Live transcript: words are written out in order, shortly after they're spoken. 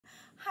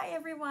Hi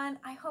everyone,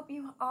 I hope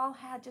you all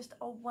had just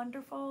a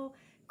wonderful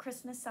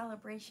Christmas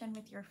celebration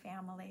with your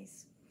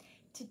families.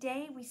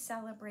 Today we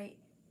celebrate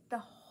the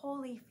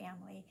Holy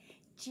Family,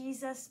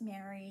 Jesus,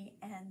 Mary,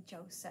 and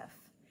Joseph.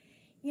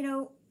 You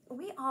know,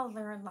 we all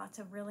learn lots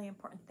of really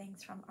important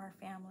things from our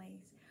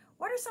families.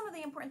 What are some of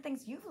the important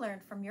things you've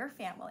learned from your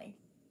family?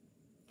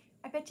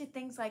 I bet you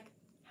things like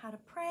how to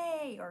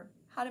pray or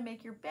how to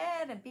make your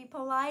bed and be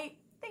polite,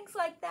 things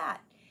like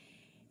that.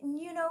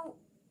 And you know,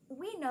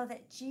 we know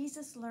that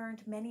Jesus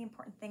learned many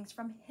important things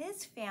from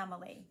his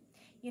family.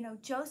 You know,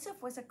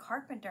 Joseph was a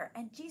carpenter,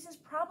 and Jesus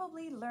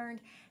probably learned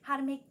how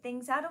to make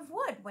things out of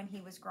wood when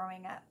he was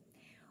growing up.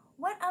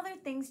 What other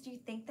things do you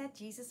think that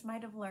Jesus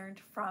might have learned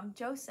from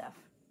Joseph?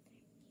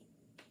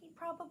 He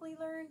probably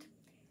learned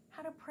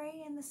how to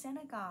pray in the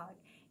synagogue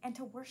and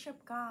to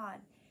worship God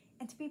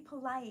and to be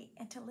polite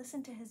and to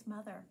listen to his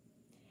mother.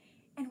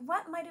 And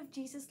what might have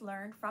Jesus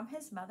learned from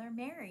his mother,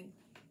 Mary?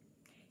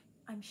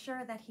 I'm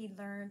sure that he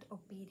learned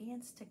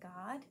obedience to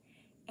God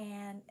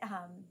and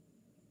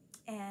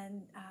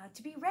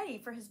to be ready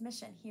for his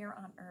mission here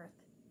on earth.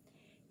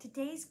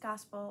 Today's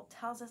gospel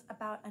tells us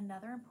about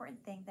another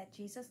important thing that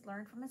Jesus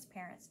learned from his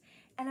parents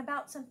and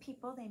about some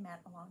people they met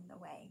along the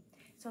way.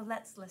 So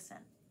let's listen.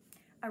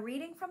 A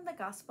reading from the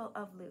Gospel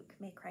of Luke.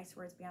 May Christ's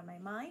words be on my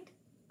mind,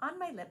 on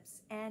my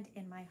lips, and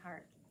in my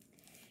heart.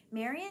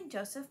 Mary and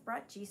Joseph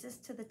brought Jesus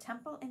to the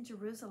temple in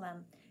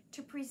Jerusalem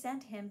to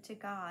present him to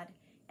God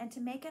and to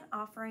make an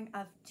offering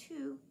of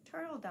 2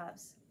 turtle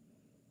doves.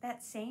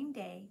 That same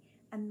day,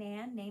 a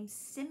man named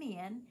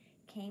Simeon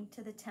came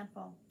to the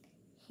temple.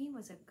 He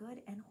was a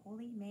good and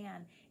holy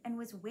man and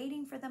was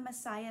waiting for the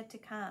Messiah to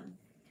come.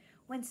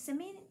 When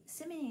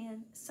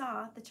Simeon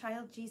saw the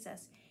child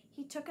Jesus,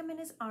 he took him in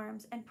his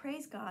arms and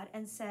praised God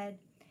and said,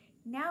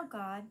 "Now,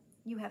 God,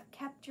 you have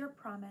kept your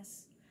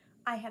promise.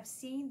 I have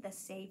seen the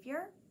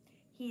Savior.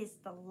 He is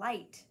the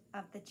light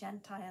of the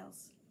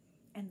Gentiles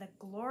and the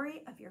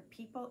glory of your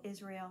people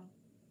Israel."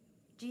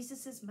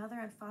 Jesus' mother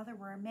and father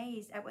were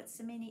amazed at what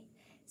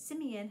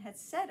Simeon had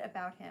said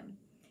about him.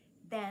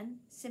 Then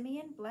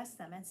Simeon blessed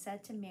them and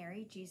said to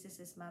Mary,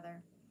 Jesus'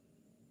 mother,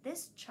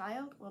 "This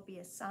child will be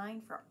a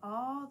sign for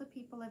all the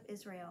people of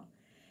Israel.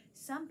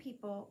 Some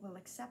people will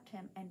accept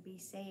him and be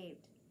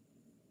saved.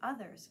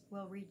 Others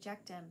will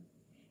reject him.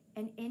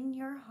 And in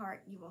your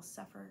heart you will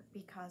suffer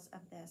because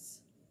of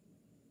this."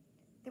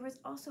 There was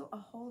also a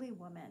holy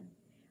woman,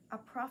 a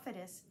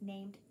prophetess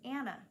named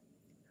Anna,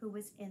 who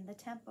was in the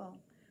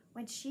temple.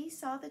 When she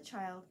saw the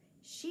child,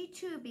 she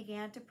too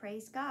began to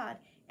praise God,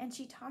 and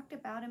she talked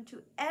about him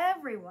to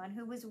everyone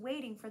who was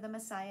waiting for the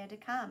Messiah to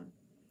come.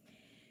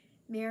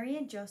 Mary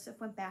and Joseph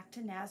went back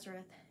to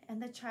Nazareth,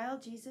 and the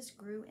child Jesus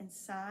grew in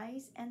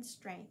size and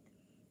strength.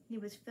 He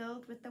was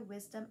filled with the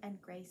wisdom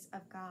and grace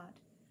of God.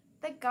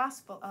 The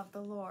gospel of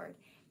the Lord.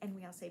 And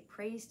we all say,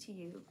 praise to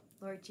you,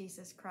 Lord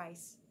Jesus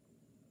Christ.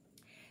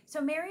 So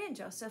Mary and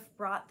Joseph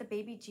brought the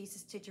baby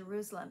Jesus to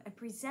Jerusalem and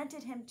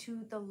presented him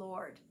to the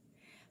Lord.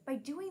 By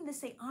doing this,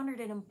 they honored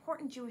an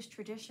important Jewish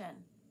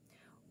tradition.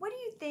 What do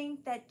you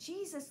think that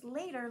Jesus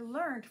later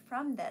learned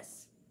from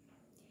this?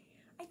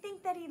 I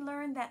think that he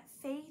learned that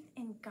faith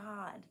in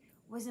God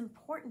was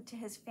important to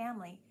his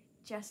family,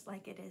 just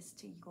like it is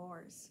to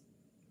yours.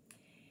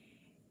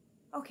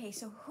 Okay,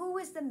 so who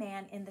was the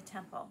man in the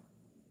temple?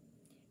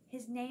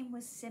 His name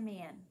was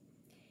Simeon.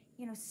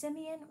 You know,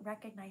 Simeon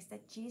recognized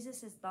that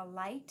Jesus is the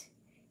light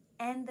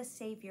and the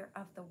Savior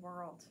of the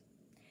world.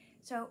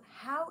 So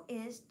how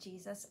is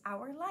Jesus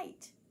our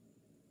light?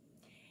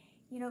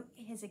 You know,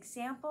 his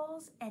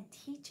examples and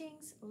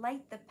teachings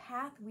light the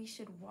path we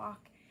should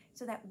walk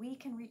so that we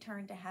can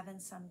return to heaven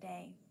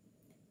someday.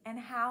 And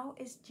how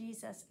is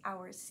Jesus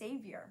our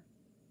Savior?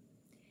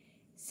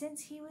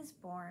 Since he was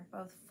born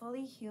both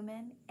fully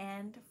human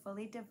and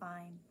fully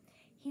divine,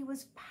 he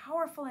was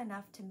powerful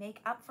enough to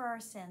make up for our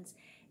sins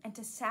and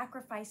to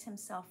sacrifice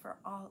himself for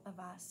all of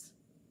us.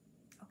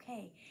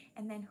 Okay,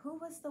 and then who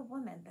was the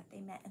woman that they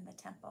met in the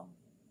temple?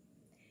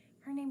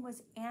 Her name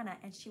was Anna,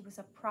 and she was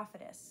a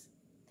prophetess.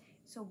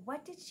 So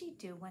what did she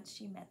do once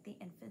she met the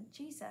infant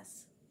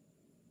Jesus?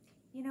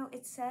 You know,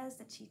 it says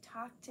that she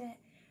talked to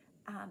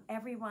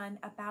everyone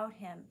about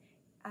him,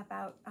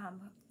 about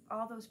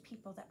all those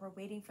people that were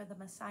waiting for the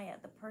Messiah,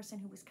 the person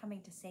who was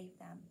coming to save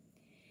them.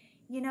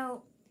 You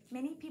know,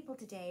 many people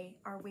today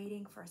are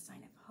waiting for a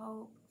sign of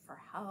hope, for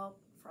help,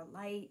 for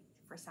light,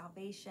 for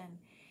salvation.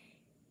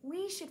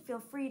 We should feel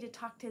free to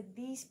talk to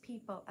these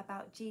people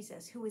about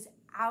Jesus, who is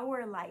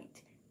our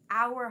light,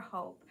 our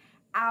hope,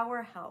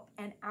 our help,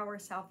 and our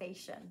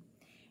salvation.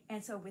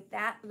 And so with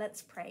that,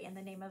 let's pray. In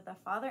the name of the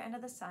Father, and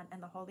of the Son,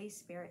 and the Holy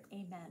Spirit,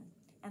 amen.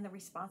 And the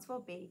response will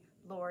be,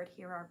 Lord,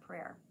 hear our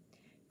prayer.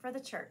 For the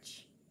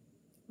church,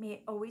 may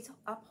it always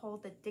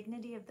uphold the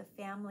dignity of the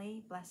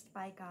family blessed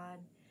by God,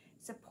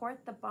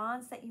 support the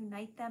bonds that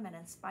unite them, and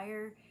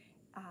inspire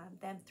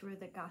them through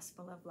the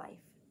gospel of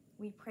life.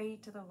 We pray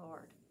to the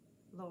Lord.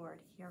 Lord,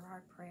 hear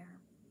our prayer.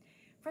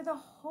 For the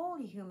whole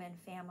human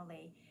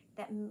family,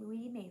 that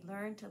we may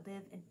learn to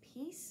live in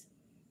peace,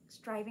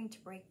 striving to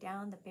break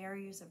down the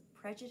barriers of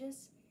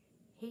prejudice,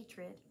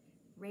 hatred,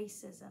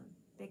 racism,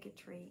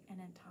 bigotry, and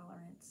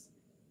intolerance.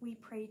 We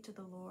pray to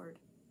the Lord.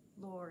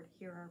 Lord,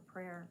 hear our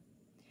prayer.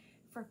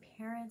 For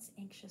parents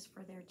anxious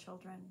for their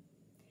children,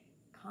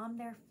 calm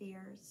their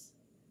fears,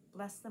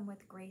 bless them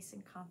with grace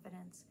and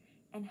confidence,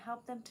 and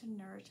help them to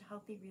nourish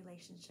healthy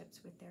relationships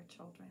with their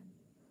children.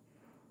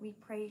 We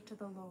pray to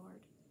the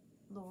Lord.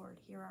 Lord,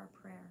 hear our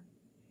prayer.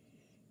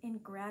 In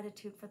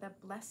gratitude for the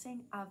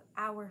blessing of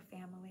our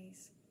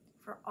families,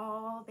 for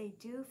all they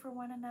do for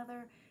one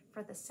another,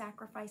 for the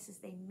sacrifices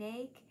they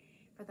make,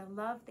 for the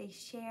love they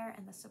share,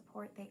 and the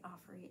support they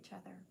offer each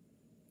other.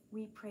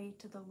 We pray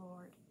to the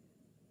Lord.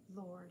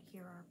 Lord,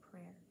 hear our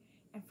prayer.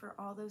 And for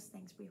all those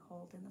things we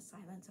hold in the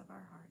silence of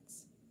our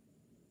hearts.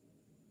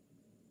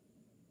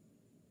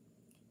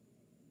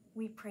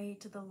 We pray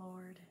to the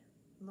Lord.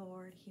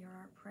 Lord, hear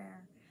our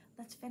prayer.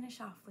 Let's finish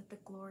off with the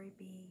glory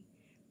be.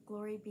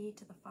 Glory be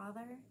to the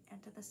Father,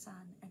 and to the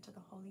Son, and to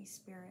the Holy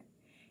Spirit,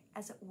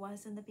 as it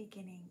was in the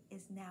beginning,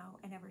 is now,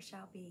 and ever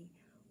shall be,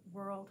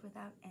 world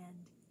without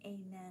end.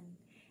 Amen.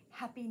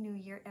 Happy New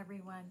Year,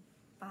 everyone.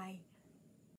 Bye.